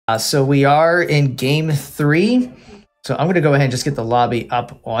So we are in game 3. So I'm going to go ahead and just get the lobby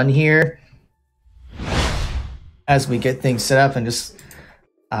up on here as we get things set up and just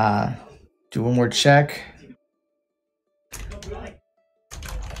do one more check.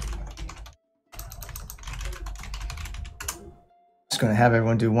 Just going to have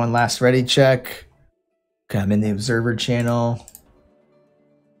everyone do one last ready check. Okay, I'm in the observer channel.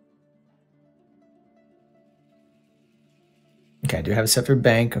 Okay, I do have it set for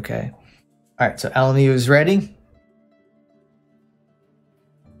bank. Okay. All right, so LMU is ready.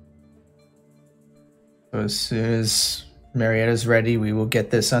 So as soon as Marietta is ready, we will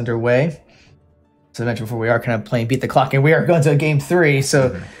get this underway. As I mentioned before, we are kind of playing beat the clock, and we are going to game 3.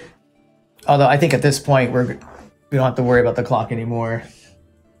 So, although I think at this point we don't have to worry about the clock anymore.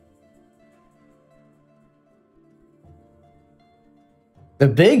 The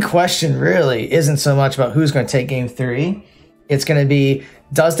big question really isn't so much about who's going to take game 3. It's going to be,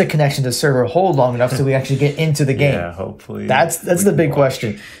 does the connection to server hold long enough so we actually get into the game? Yeah, hopefully. That's the big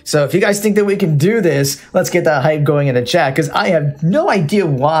question. So if you guys think that we can do this, let's get that hype going in the chat, because I have no idea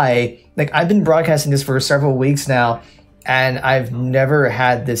why. Like, I've been broadcasting this for several weeks now, and I've never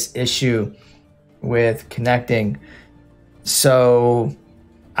had this issue with connecting. So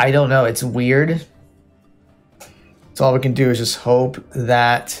I don't know. It's weird. So all we can do is just hope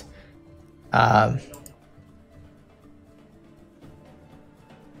that that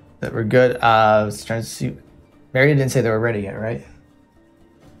we're good. I was trying to see. Marietta didn't say they were ready yet, right?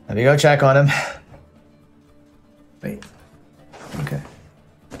 Let me go check on him. Wait. Okay.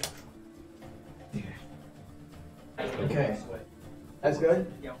 Okay. That's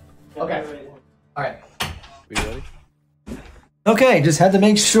good? Okay. All right. We ready? Okay, just had to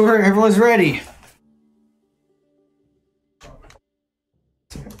make sure everyone's ready.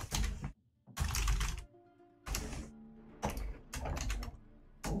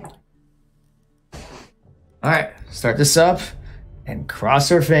 All right, start this up and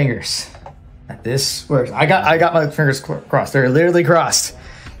cross our fingers that this works. I got my fingers crossed. They're literally crossed.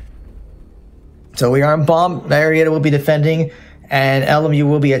 So we are in bomb. Marietta will be defending, and LMU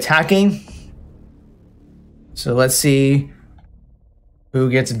will be attacking. So let's see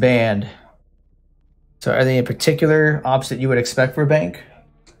who gets banned. So are they in particular ops that you would expect for bank?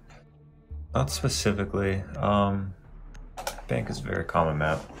 Not specifically. Bank is a very common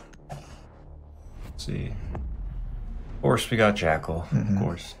map. Let's see. Of course, we got Jackal. Of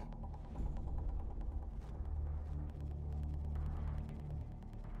course.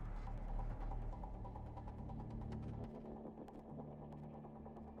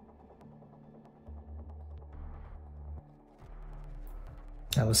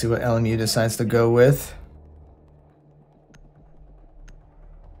 Now we'll see what LMU decides to go with.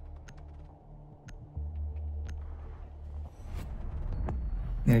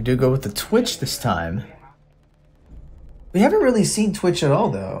 And I do go with the Twitch this time. We haven't really seen Twitch at all,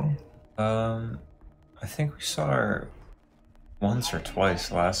 though. I think we saw her once or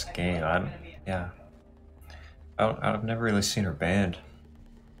twice last game. I've never really seen her banned.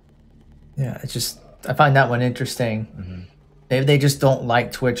 Yeah, it's just, I find that one interesting. Maybe they just don't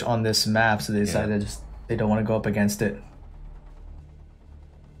like Twitch on this map, so they decided they don't want to go up against it.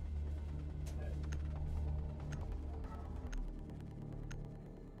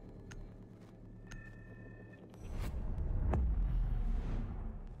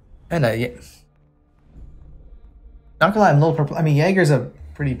 And yeah. Not gonna lie, I'm a little purple. I mean, Jaeger's a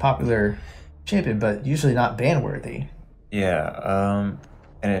pretty popular champion, but usually not ban worthy. Yeah,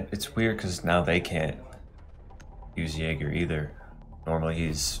 and it's weird because now they can't use Jaeger either. Normally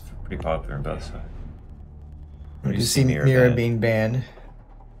he's pretty popular in both sides. You see Mira being banned.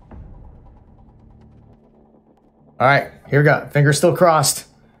 Alright, here we go. Fingers still crossed.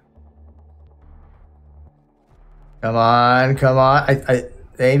 Come on, come on.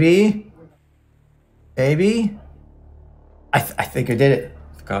 Maybe? Maybe? I think I did it.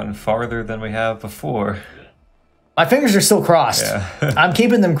 We've gotten farther than we have before. My fingers are still crossed. Yeah. I'm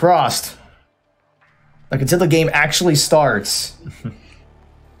keeping them crossed. Like, until the game actually starts.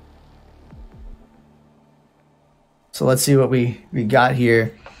 So let's see what we got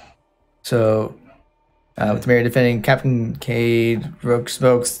here. So, with Mary defending Captain Cade, Rogue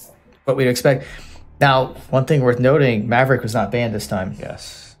Smokes, what we'd expect. Now, one thing worth noting, Maverick was not banned this time.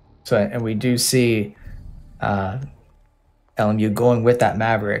 Yes. So, and we do see LMU going with that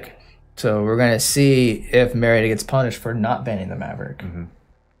Maverick. So we're going to see if Marietta gets punished for not banning the Maverick.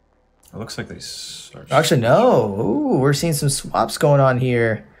 It looks like they start. Actually, no. Ooh, we're seeing some swaps going on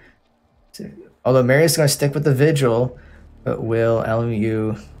here. Although Marietta's going to stick with the Vigil, but will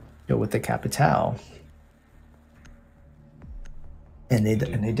LMU go with the Capital? And they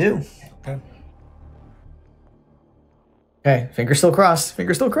do. Okay. Okay, finger still crossed.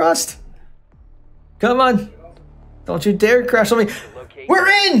 Finger still crossed. Come on. Don't you dare crash on me. We're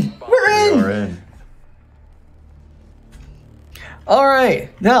in! We're in! We are in.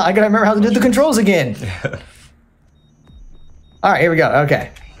 Alright. Now I gotta remember how to do the controls again. Alright, here we go.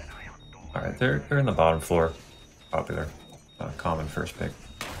 Okay. Alright, they're in the bottom floor. Popular. Common first pick.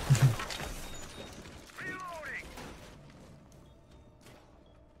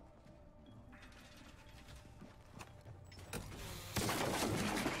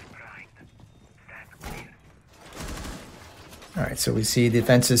 Alright, so we see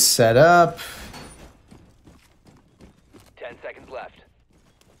defenses set up. 10 seconds left.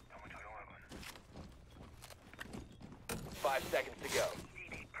 5 seconds to go.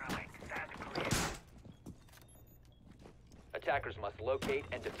 Attackers must locate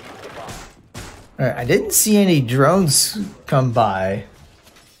and defuse the bomb. Alright, I didn't see any drones come by.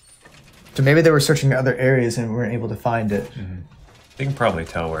 So maybe they were searching other areas and weren't able to find it. You can probably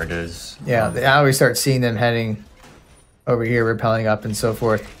tell where it is. Yeah, I always start seeing them heading over here, rappelling up and so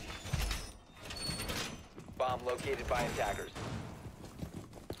forth. Bomb located by attackers.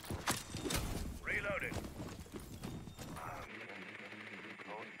 Reloading.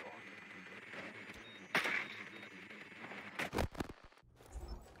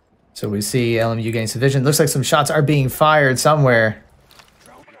 So we see LMU getting some vision. Looks like some shots are being fired somewhere.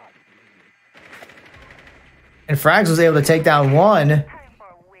 And Frags was able to take down one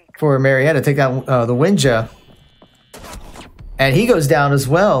for Marietta, take down the Winja. And he goes down as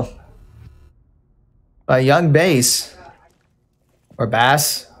well by Young Bass. Or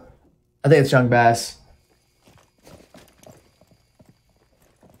Bass. I think it's Young Bass.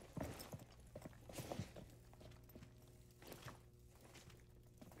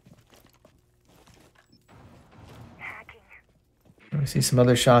 We see some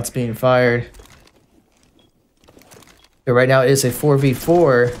other shots being fired. So right now it is a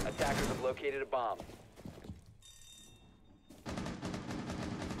 4v4. Attackers have located a bomb.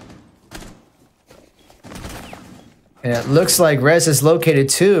 And it looks like Rez is located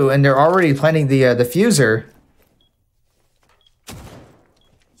too, and they're already planting the diffuser.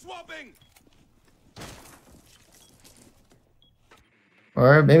 Swapping.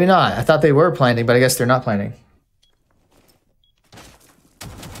 Or maybe not. I thought they were planting, but I guess they're not planting.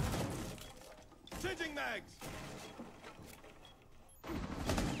 Changing mags.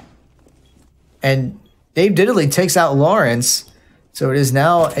 And Dave Diddley takes out Lawrence, so it is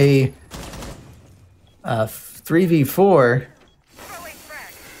now a 3v4.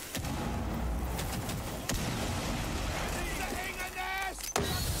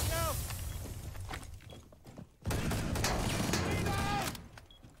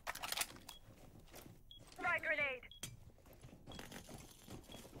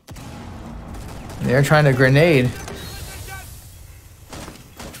 They're trying to grenade.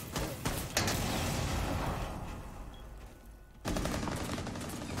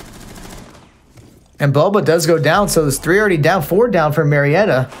 And Boba does go down, so there's 3 already down, 4 down for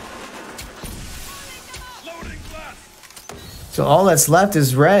Marietta. So all that's left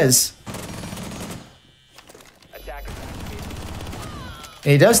is Rez.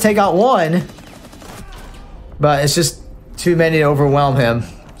 And he does take out one, but it's just too many to overwhelm him.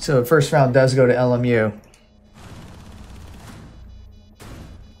 So the first round does go to LMU.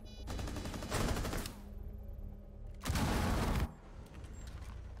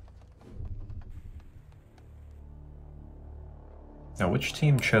 Now, which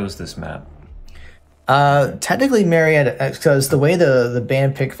team chose this map? Technically Marietta, because the way the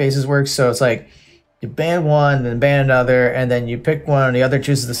band pick phases work, so it's like you ban one, then ban another, and then you pick one, and the other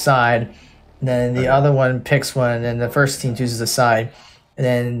chooses the side, and then the other one picks one, and the first team chooses the side, and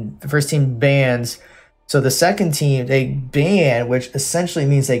then the first team bans. So the second team, they ban, which essentially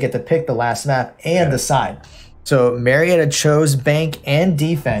means they get to pick the last map and the side. So Marietta chose bank and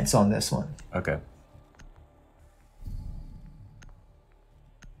defense on this one. Okay.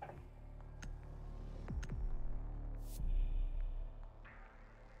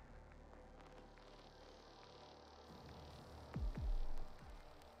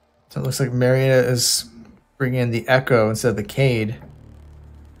 So it looks like Marietta is bringing in the Echo instead of the Cade.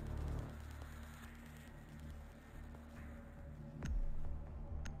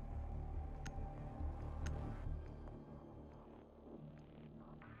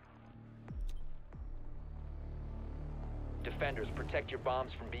 Defenders, protect your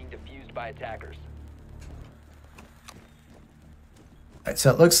bombs from being defused by attackers. All right,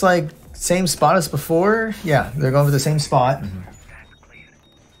 so it looks like same spot as before. Yeah, they're going for the same spot.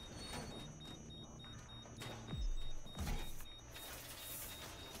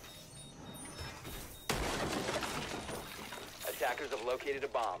 Attackers have located a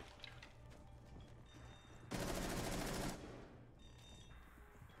bomb.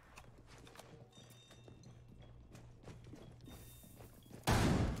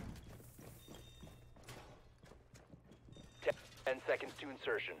 Ten seconds to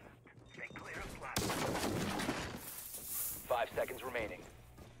insertion. 5 seconds remaining.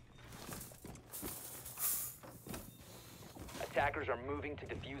 Attackers are moving to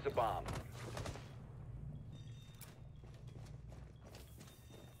defuse a bomb.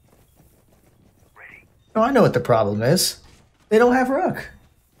 Oh, I know what the problem is. They don't have Rook.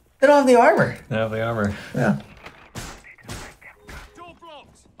 They don't have the armor. They have the armor. Yeah.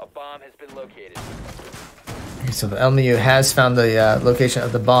 A bomb has been located. Okay, so the LMU has found the location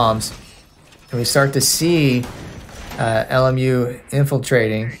of the bombs. And we start to see LMU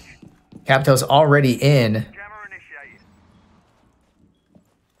infiltrating. Capitel's already in.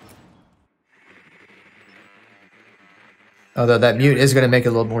 Although that mute is going to make it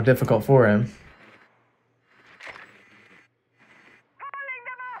a little more difficult for him.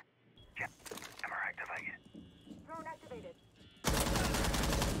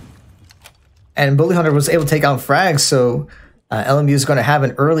 And Bully Hunter was able to take out frags, so LMU is going to have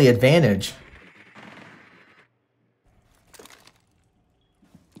an early advantage.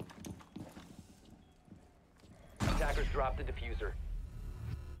 Attackers dropped the diffuser.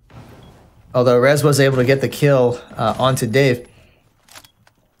 Although Rez was able to get the kill onto Dave.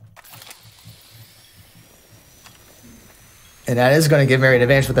 And that is going to give Mary an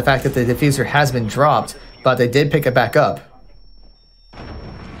advantage with the fact that the diffuser has been dropped, but they did pick it back up.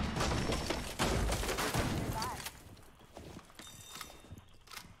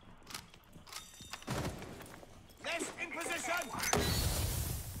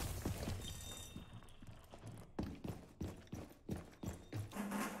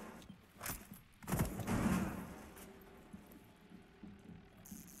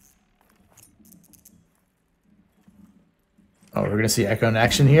 Oh, we're going to see Echo in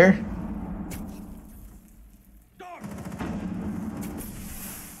action here.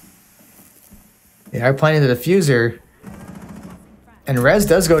 They are planting the diffuser. And Rez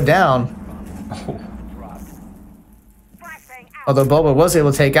does go down. Oh. Although Boba was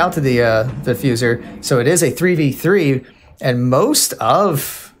able to take out the diffuser. So it is a 3v3. And most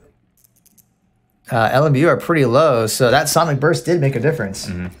of LMU are pretty low. So that Sonic Burst did make a difference.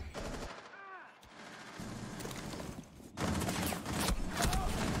 Mm-hmm.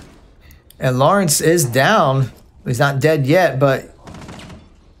 And Lawrence is down. He's not dead yet, but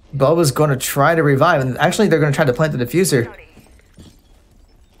Boba's going to try to revive. And actually, they're going to try to plant the diffuser.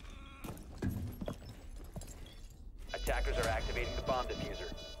 Attackers are activating the bomb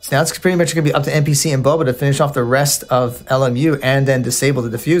diffuser. So now it's pretty much going to be up to NPC and Boba to finish off the rest of LMU and then disable the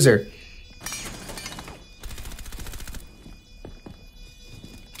diffuser.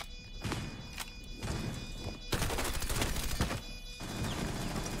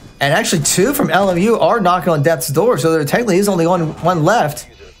 And actually, 2 from LMU are knocking on death's door, so there technically is only one left.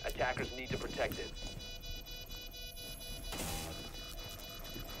 Attackers need to protect it.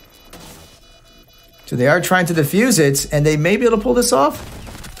 So they are trying to defuse it, and they may be able to pull this off.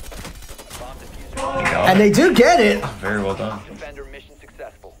 Bomb diffuser. And they do get it. Very well done. Defender mission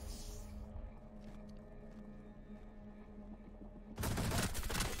successful.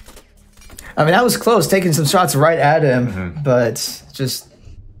 I mean, that was close, taking some shots right at him, but just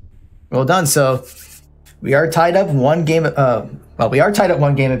well done. So we are tied up one game. Well, we are tied up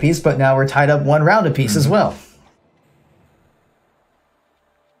one game apiece, but now we're tied up one round apiece as well.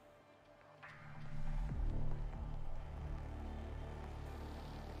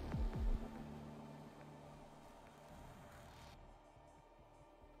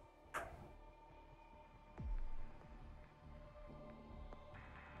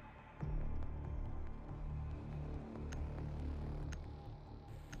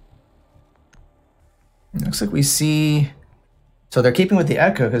 Looks like we see. So they're keeping with the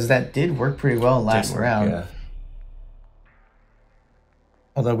Echo because that did work pretty well last round. Yeah.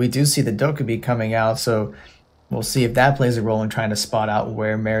 Although we do see the Dokubi coming out, so we'll see if that plays a role in trying to spot out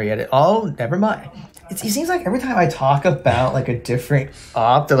where Marietta. Oh, never mind. It seems like every time I talk about like a different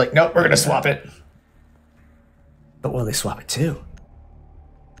op, they're like, nope, we're gonna swap it. But will they swap it too?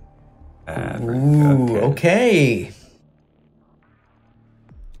 Ooh, okay.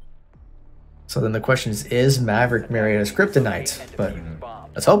 So then the question is Maverick Marietta's kryptonite? But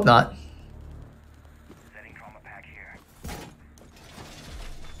let's hope not.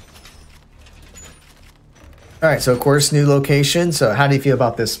 All right, so of course, new location. So how do you feel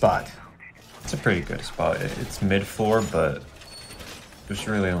about this spot? It's a pretty good spot. It's mid-floor, but There's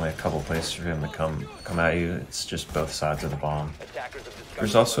really only a couple places for him to come at you. It's just both sides of the bomb.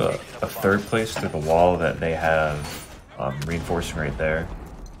 There's also a third place through the wall that they have reinforcing right there,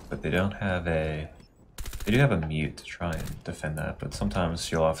 but they don't have a. They do have a mute to try and defend that, but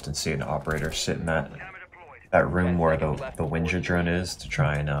sometimes you'll often see an operator sit in that room where the Winja drone is to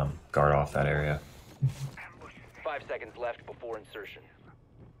try and guard off that area. 5 seconds left before insertion.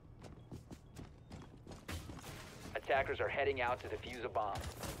 Attackers are heading out to defuse a bomb.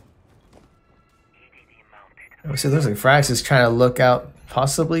 So it looks like Frax is trying to look out,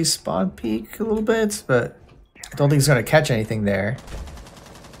 possibly spawn peek a little bit, but I don't think he's going to catch anything there.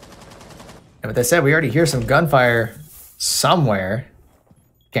 And with that said, we already hear some gunfire somewhere.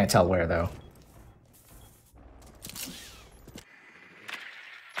 Can't tell where, though.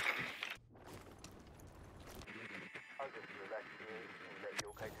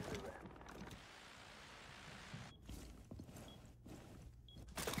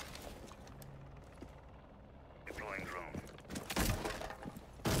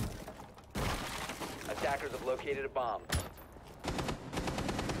 Attackers have located a bomb.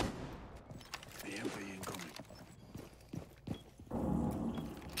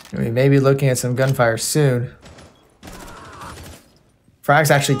 We may be looking at some gunfire soon. Frax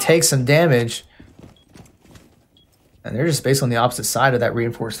actually takes some damage. And they're just based on the opposite side of that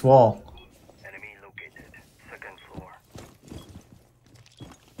reinforced wall. Enemy located. Second floor.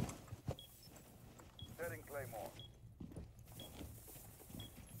 Setting Claymore.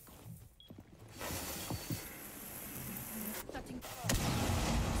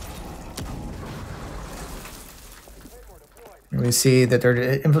 We see that they're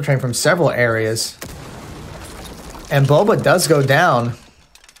infiltrating from several areas. And Boba does go down.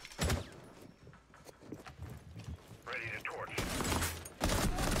 Ready to torch.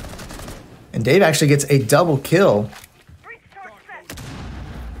 And Dave actually gets a double kill.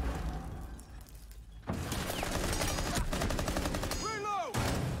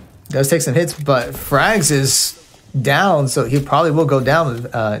 Does take some hits, but Frags is down, so he probably will go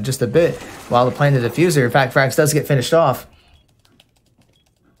down just a bit while they're playing the diffuser. In fact, Frags does get finished off.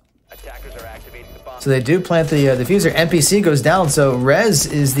 So they do plant the diffuser. NPC goes down, so Rez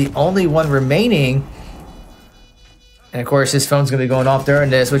is the only one remaining. And of course, his phone's going to be going off during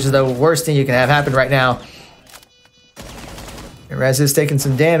this, which is the worst thing you can have happen right now. And Rez is taking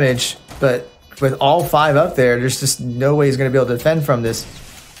some damage, but with all 5 up there, there's just no way he's going to be able to defend from this.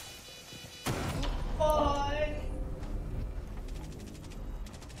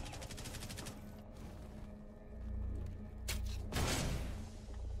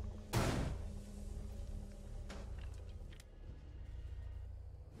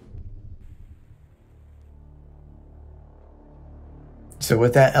 So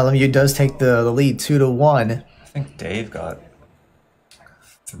with that, LMU does take the lead 2-1. I think Dave got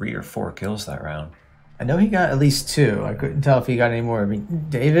 3 or 4 kills that round. I know he got at least 2. I couldn't tell if he got any more. I mean,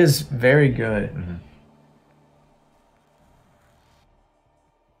 Dave is very good. Mm-hmm.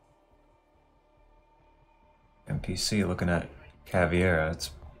 NPC looking at Caviera.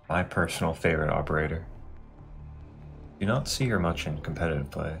 It's my personal favorite operator. You don't see her much in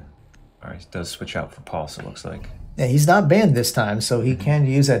competitive play. Alright, he does switch out for Pulse, it looks like. Yeah, he's not banned this time, so he can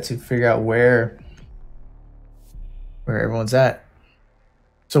use that to figure out where everyone's at.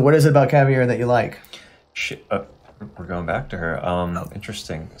 So what is it about Caviera that you like? We're going back to her.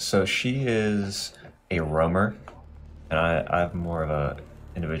 Interesting. So she is a roamer, and I have more of a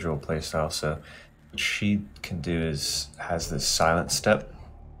individual play style. So what she can do is has this silent step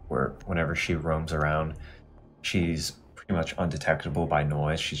where whenever she roams around, she's pretty much undetectable by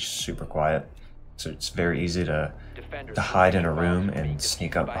noise. She's super quiet. So it's very easy to hide in a room and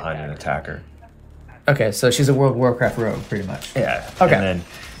sneak up behind an attacker. Okay, so she's a World of Warcraft rogue, pretty much. Yeah. Okay. And then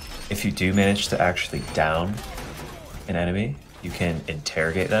if you do manage to actually down an enemy, you can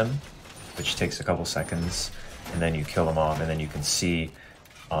interrogate them, which takes a couple seconds, and then you kill them off, and then you can see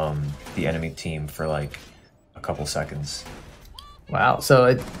the enemy team for like a couple seconds. Wow,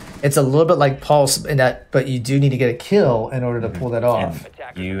 so it's a little bit like Pulse in that, but you do need to get a kill in order to pull that off.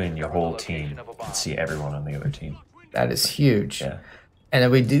 And you and your whole team can see everyone on the other team. That is huge. Yeah. And then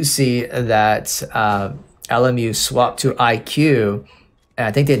we do see that LMU swapped to IQ, and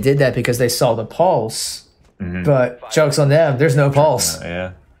I think they did that because they saw the Pulse, but joke's on them, there's no Pulse.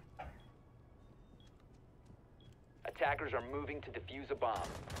 Yeah. Attackers are moving to defuse a bomb.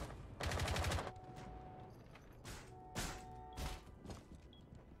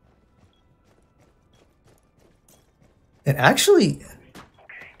 And actually,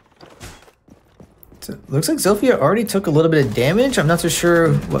 it looks like Zofia already took a little bit of damage. I'm not so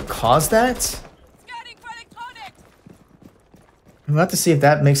sure what caused that. We'll have to see if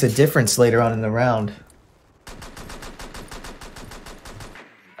that makes a difference later on in the round.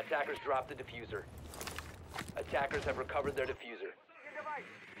 Attackers dropped the diffuser. Attackers have recovered their diffuser.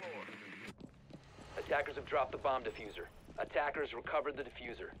 Attackers have dropped the bomb diffuser. Attackers recovered the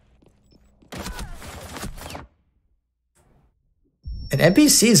diffuser. An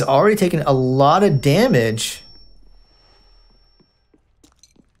NPC's already taken a lot of damage.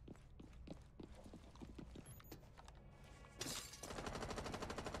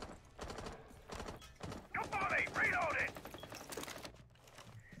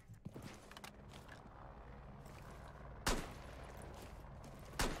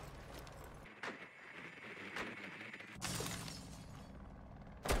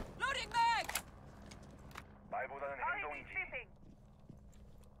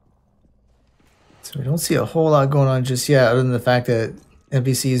 So we don't see a whole lot going on just yet, other than the fact that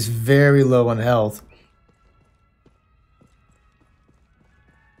NPC is very low on health.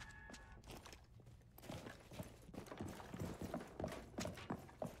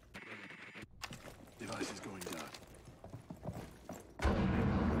 Device is going down.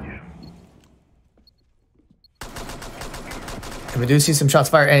 And we do see some shots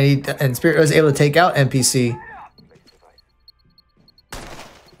fired, and Spirit was able to take out NPC.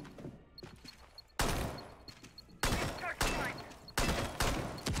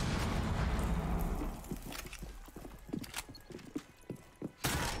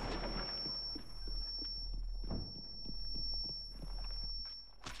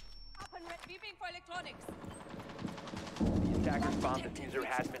 The attacker's bomb diffuser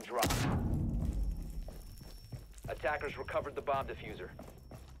has been dropped. Attackers recovered the bomb diffuser.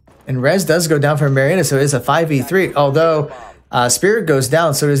 And Rez does go down for Marietta, so it is a 5v3. Although Spirit goes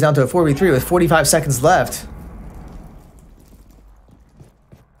down, so it is down to a 4v3 with 45 seconds left.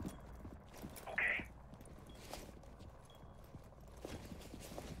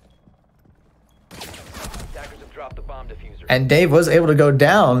 Attackers have dropped the bomb diffuser. And Dave was able to go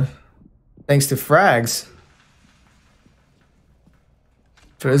down thanks to frags.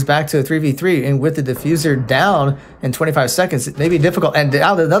 So it is back to a 3v3, and with the diffuser down in 25 seconds, it may be difficult. And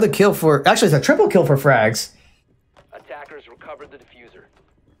out another kill for, actually it's a triple kill for frags. Attackers recovered the diffuser.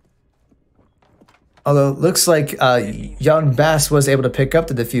 Although it looks like Young Bass was able to pick up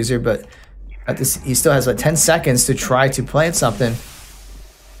the diffuser, but at this, he still has like 10 seconds to try to plant something.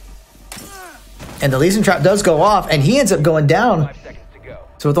 And the Legion trap does go off, and he ends up going down. 5 seconds to go.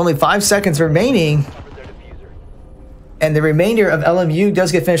 So with only 5 seconds remaining, Recovered their diffuser. and the remainder of LMU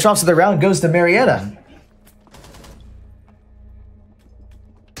does get finished off, so the round goes to Marietta.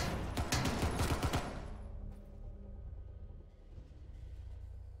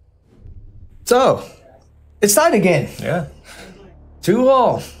 So, it's tied again. Yeah.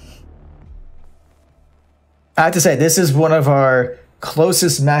 2-all. I have to say, this is one of our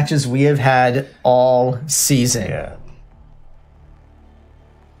closest matches we have had all season. Yeah.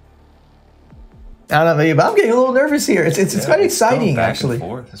 I don't know about you, but I'm getting a little nervous here. It's Yeah, quite it's going exciting, back actually. and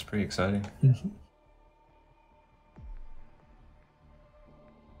forth. It's pretty exciting.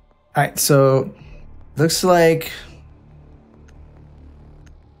 All right, so looks like.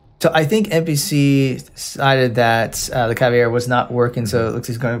 So I think NPC decided that the Caviar was not working, so it looks like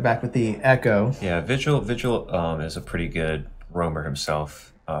he's going back with the Echo. Yeah, Vigil is a pretty good roamer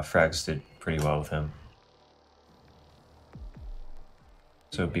himself. Frags did pretty well with him.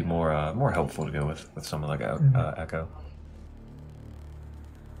 So it'd be more helpful to go with someone like Echo.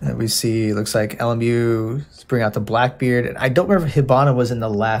 And we see, looks like LMU is bringing out the Blackbeard. And I don't remember if Hibana was in the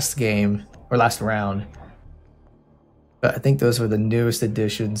last game or last round. But I think those were the newest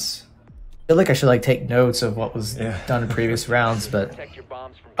additions. I feel like I should take notes of what was done in previous rounds, but Protect your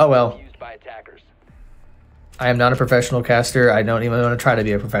bombs from oh being well. defused by attackers. I am not a professional caster. I don't even want to try to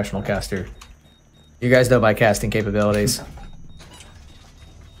be a professional caster. You guys know my casting capabilities.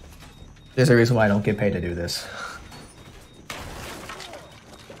 There's a reason why I don't get paid to do this.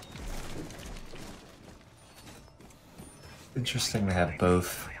 Interesting to have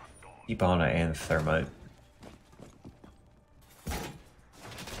both Ibana and Thermite.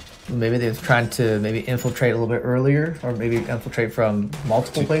 Maybe they're trying to infiltrate a little bit earlier, or maybe infiltrate from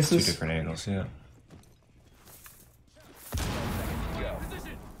multiple places. Two different angles, yeah. Go.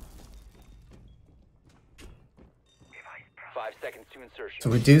 5 seconds to insertion. So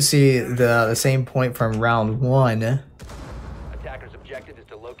we do see the same point from round 1. Attacker's objective is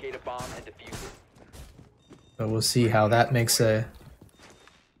to locate a bomb and defuse it. But we'll see how that makes a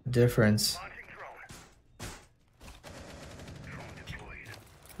difference.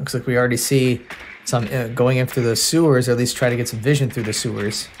 Looks like we already see some going in through the sewers, or at least try to get some vision through the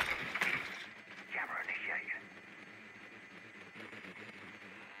sewers.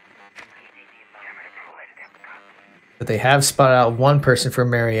 But they have spotted out one person from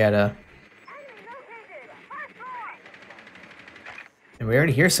Marietta. And we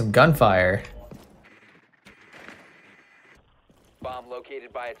already hear some gunfire. Bomb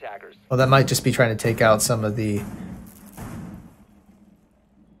located by attackers. Well, that might just be trying to take out some of the...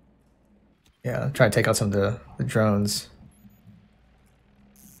 Yeah, trying to take out some of the drones.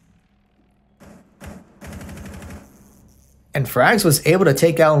 And Frags was able to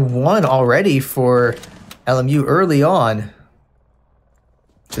take out one already for LMU early on.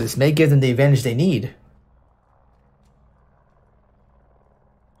 So this may give them the advantage they need.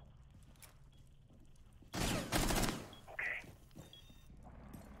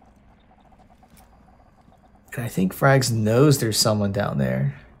 And I think Frags knows there's someone down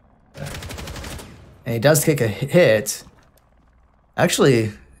there. And he does take a hit.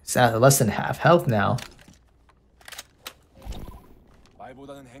 Actually, it's at less than half health now.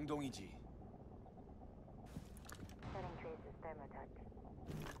 말보다는 행동이지.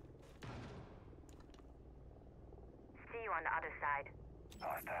 See you on the other side.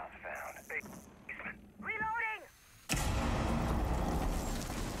 Hostiles found. Basement. Reloading!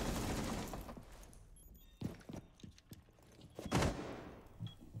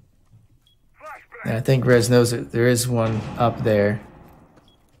 Flashbang! And I think Rez knows that there is one up there.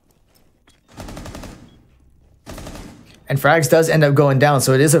 And Frags does end up going down,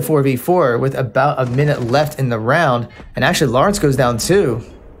 so it is a 4v4 with about a minute left in the round. And actually, Lawrence goes down too.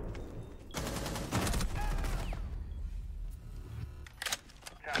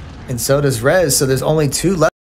 And so does Rez, so there's only 2 left.